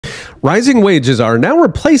Rising wages are now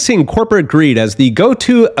replacing corporate greed as the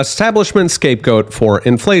go-to establishment scapegoat for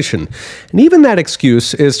inflation. And even that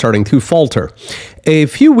excuse is starting to falter. A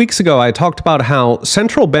few weeks ago, I talked about how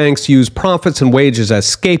central banks use profits and wages as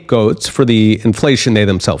scapegoats for the inflation they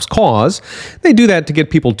themselves cause. They do that to get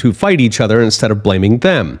people to fight each other instead of blaming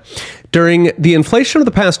them. During the inflation of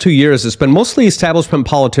the past 2 years, it's been mostly establishment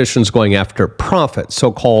politicians going after profit,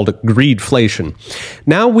 so-called greedflation.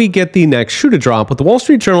 Now we get the next shoe to drop, with the Wall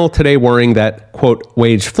Street Journal today worrying that, quote,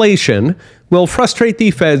 wageflation will frustrate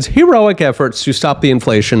the Fed's heroic efforts to stop the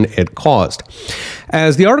inflation it caused.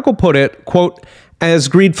 As the article put it, quote, as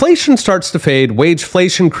greedflation starts to fade,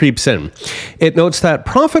 wageflation creeps in. It notes that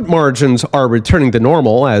profit margins are returning to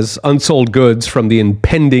normal as unsold goods from the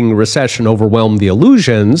impending recession overwhelm the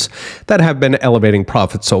illusions that have been elevating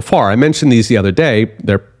profits so far. I mentioned these the other day.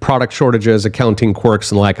 They're product shortages, accounting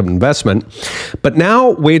quirks, and lack of investment. But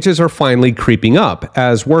now wages are finally creeping up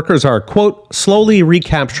as workers are, quote, slowly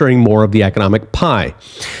recapturing more of the economic pie.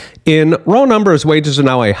 In raw numbers, wages are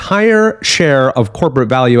now a higher share of corporate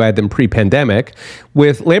value add than pre-pandemic,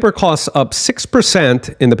 with labor costs up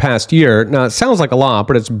 6% in the past year. Now, it sounds like a lot,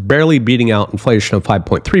 but it's barely beating out inflation of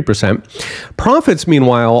 5.3%. Profits,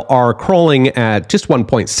 meanwhile, are crawling at just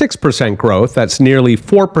 1.6% growth. That's nearly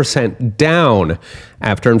 4% down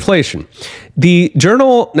after inflation. The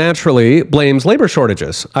Journal naturally blames labor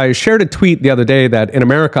shortages. I shared a tweet the other day that in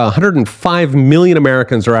America, 105 million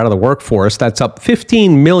Americans are out of the workforce. That's up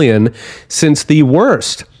 15 million since the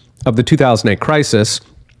worst of the 2008 crisis.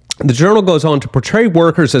 The Journal goes on to portray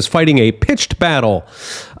workers as fighting a pitched battle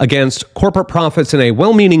against corporate profits and a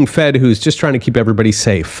well-meaning Fed who's just trying to keep everybody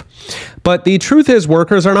safe. But the truth is,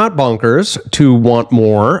 workers are not bonkers to want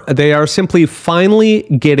more. They are simply finally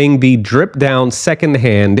getting the drip-down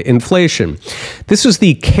second-hand inflation. This is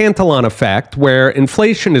the Cantillon effect, where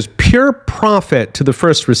inflation is pure profit to the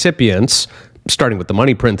first recipients, starting with the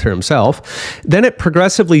money printer himself. Then it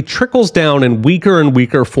progressively trickles down in weaker and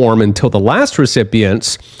weaker form until the last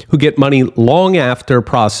recipients, who get money long after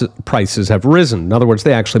prices have risen. In other words,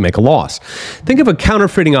 they actually make a loss. Think of a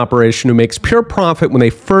counterfeiting operation who makes pure profit when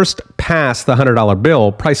they first pass the $100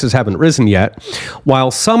 bill. Prices haven't risen yet,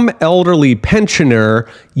 while some elderly pensioner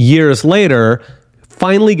years later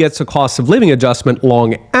finally gets a cost of living adjustment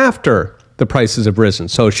long after the prices have risen.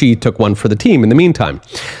 So she took one for the team in the meantime.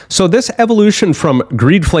 So this evolution from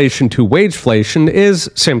greedflation to wageflation is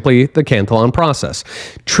simply the Cantillon process.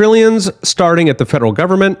 Trillions starting at the federal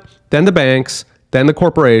government, then the banks, then the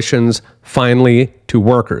corporations, finally to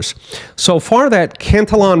workers. So far, that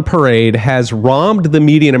Cantillon parade has robbed the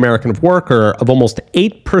median American worker of almost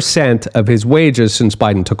 8% of his wages since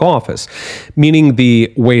Biden took office, meaning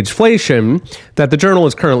the wageflation that the Journal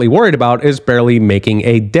is currently worried about is barely making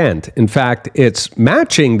a dent. In fact, it's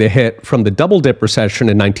matching the hit from the double-dip recession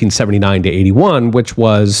in 1979 to 81, which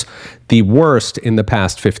was the worst in the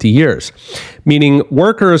past 50 years, meaning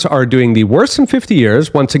workers are doing the worst in 50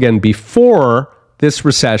 years, once again, before this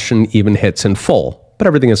recession even hits in full. But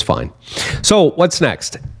everything is fine. So what's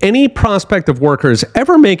next? Any prospect of workers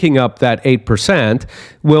ever making up that 8%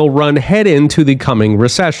 will run head into the coming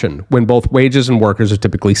recession, when both wages and workers are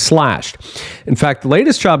typically slashed. In fact, the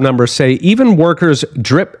latest job numbers say even workers'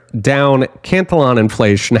 drip-down Cantillon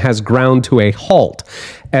inflation has ground to a halt,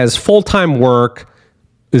 as full-time work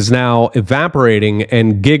is now evaporating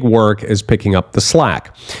and gig work is picking up the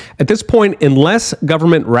slack. At this point, unless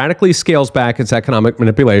government radically scales back its economic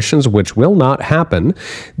manipulations, which will not happen,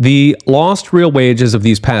 the lost real wages of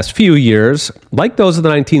these past few years, like those of the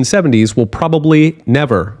 1970s, will probably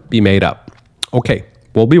never be made up. Okay,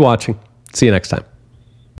 we'll be watching. See you next time.